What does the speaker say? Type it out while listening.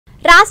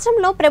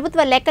రాష్ట్రంలో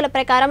ప్రభుత్వ లెక్కల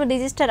ప్రకారం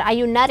రిజిస్టర్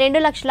అయ్యున్న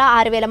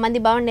 2,06,000 మంది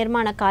భవన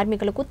నిర్మాణ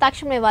కార్మికులకు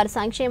తక్షణమే వారి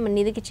సంక్షేమ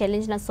నిధికి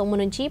చెల్లించిన సొమ్ము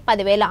నుంచి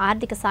 10,000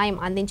 ఆర్థిక సాయం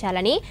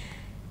అందించాలని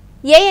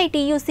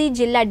ఏఐటీయూసీ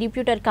జిల్లా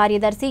డిప్యూటీ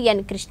కార్యదర్శి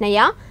ఎన్ కృష్ణయ్య,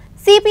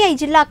 సిపిఐ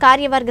జిల్లా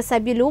కార్యవర్గ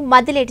సభ్యులు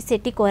మద్దిలేటి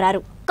శెట్టి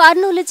కోరారు.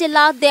 కర్నూలు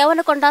జిల్లా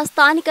దేవనకొండ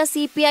స్థానిక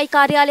సిపిఐ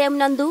కార్యాలయం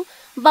నందు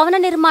భవన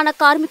నిర్మాణ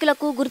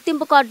కార్మికులకు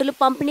గుర్తింపు కార్డులు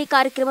పంపిణీ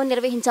కార్యక్రమం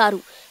నిర్వహించారు.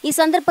 ఈ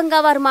సందర్భంగా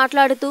వారు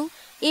మాట్లాడుతూ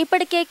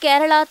ఇప్పటికే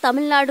కేరళ,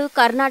 తమిళనాడు,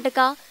 కర్ణాటక,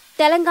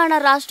 తెలంగాణ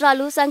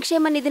రాష్ట్రాలు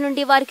సంక్షేమ నిధి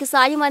నుండి వారికి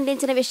సాయం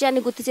అందించిన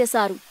విషయాన్ని గుర్తు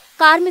చేశారు.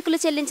 కార్మికులు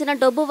చెల్లించిన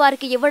డబ్బు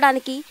వారికి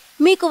ఇవ్వడానికి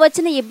మీకు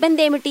వచ్చిన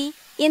ఇబ్బంది ఏమిటి?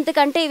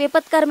 ఇంతకంటే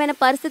విపత్కరమైన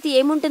పరిస్థితి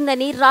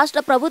ఏముంటుందని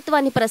రాష్ట్ర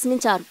ప్రభుత్వాన్ని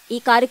ప్రశ్నించారు. ఈ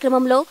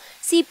కార్యక్రమంలో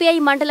సిపిఐ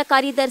మండల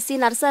కార్యదర్శి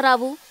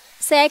నరసరావు,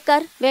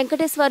 శేఖర్,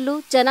 వెంకటేశ్వర్లు,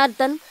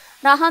 జనార్దన్,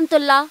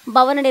 రహాంతుల్లా,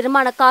 భవన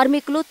నిర్మాణ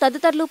కార్మికులు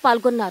తదితరులు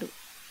పాల్గొన్నారు.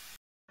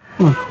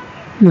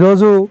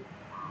 ఈరోజు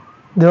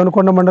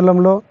దేవనకొండ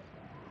మండలంలో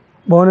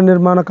భవన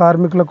నిర్మాణ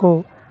కార్మికులకు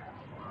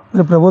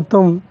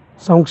ప్రభుత్వం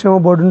సంక్షేమ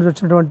బోర్డు నుంచి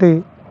వచ్చినటువంటి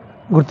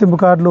గుర్తింపు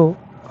కార్డులు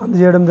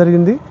అందజేయడం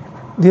జరిగింది.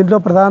 దీంట్లో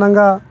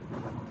ప్రధానంగా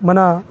మన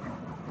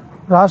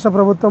రాష్ట్ర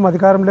ప్రభుత్వం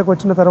అధికారంలోకి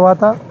వచ్చిన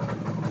తర్వాత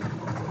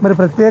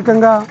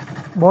ప్రత్యేకంగా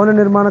భవన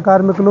నిర్మాణ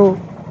కార్మికులు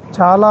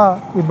చాలా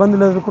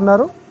ఇబ్బందులు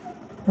ఎదుర్కొన్నారు.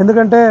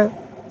 ఎందుకంటే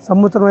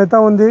సంవత్సరం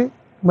అయితే ఉంది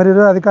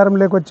ఈరోజు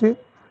అధికారంలోకి వచ్చి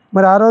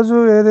ఆ రోజు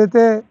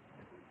ఏదైతే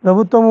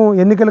ప్రభుత్వము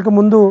ఎన్నికలకు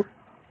ముందు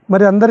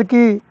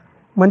అందరికీ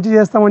మంచి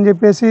చేస్తామని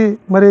చెప్పేసి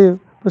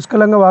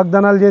పుష్కలంగా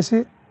వాగ్దానాలు చేసి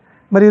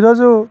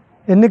ఈరోజు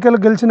ఎన్నికలు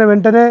గెలిచిన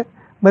వెంటనే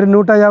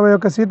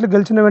 151 సీట్లు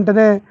గెలిచిన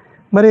వెంటనే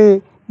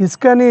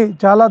ఇసుకని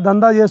చాలా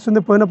దందా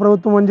చేస్తుంది పోయిన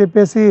ప్రభుత్వం అని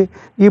చెప్పేసి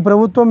ఈ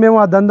ప్రభుత్వం మేము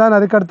ఆ దందాన్ని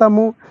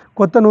అరికడతాము,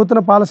 కొత్త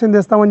నూతన పాలసీని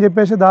తెస్తామని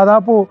చెప్పేసి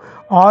దాదాపు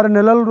 6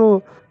 నెలలు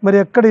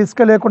ఎక్కడ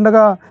ఇసుక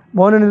లేకుండా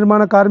భవన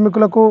నిర్మాణ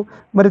కార్మికులకు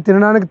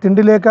తినడానికి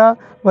తిండి లేక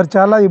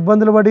చాలా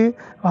ఇబ్బందులు పడి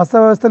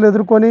అస్తవ్యవస్థలు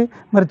ఎదుర్కొని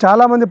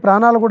చాలామంది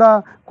ప్రాణాలు కూడా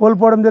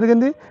కోల్పోవడం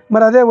జరిగింది.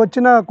 అదే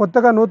వచ్చిన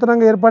కొత్తగా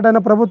నూతనంగా ఏర్పాటైన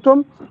ప్రభుత్వం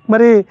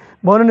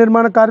భవన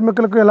నిర్మాణ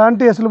కార్మికులకు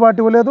ఎలాంటి వెసులుబాటు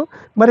ఇవ్వలేదు.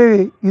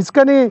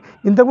 ఇసుకని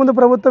ఇంతకుముందు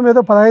ప్రభుత్వం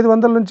ఏదో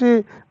 1,500 నుంచి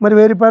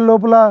 1,000 రూపాయల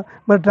లోపల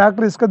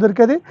ట్రాక్టర్ ఇసుక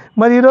దొరికేది.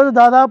 ఈరోజు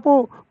దాదాపు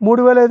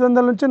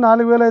 3,500 నుంచి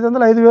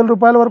 4,500, 5,000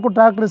 రూపాయల వరకు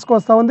ట్రాక్టర్ ఇసుక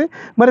వస్తూ ఉంది.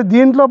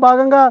 దీంట్లో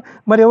భాగంగా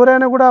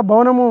ఎవరైనా కూడా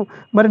భవనము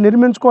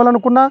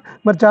నిర్మించుకోవాలనుకున్నా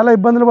చాలా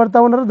ఇబ్బందులు పడుతూ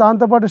ఉన్నారు.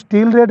 దాంతోపాటు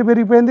స్టీల్ రేటు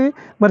పెరిగిపోయింది,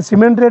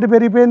 సిమెంట్ రేటు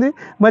పెరిగిపోయింది.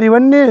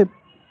 ఇవన్నీ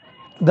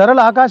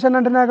ధరలు ఆకాశాన్ని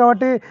అంటున్నాయి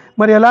కాబట్టి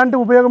ఎలాంటి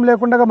ఉపయోగం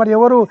లేకుండా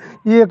ఎవరు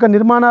ఈ యొక్క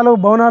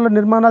భవనాలు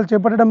నిర్మాణాలు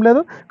చేపట్టడం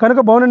లేదు. కనుక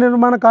భవన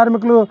నిర్మాణ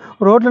కార్మికులు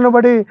రోడ్లను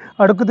పడి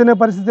అడుక్కు తినే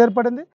పరిస్థితి ఏర్పడింది.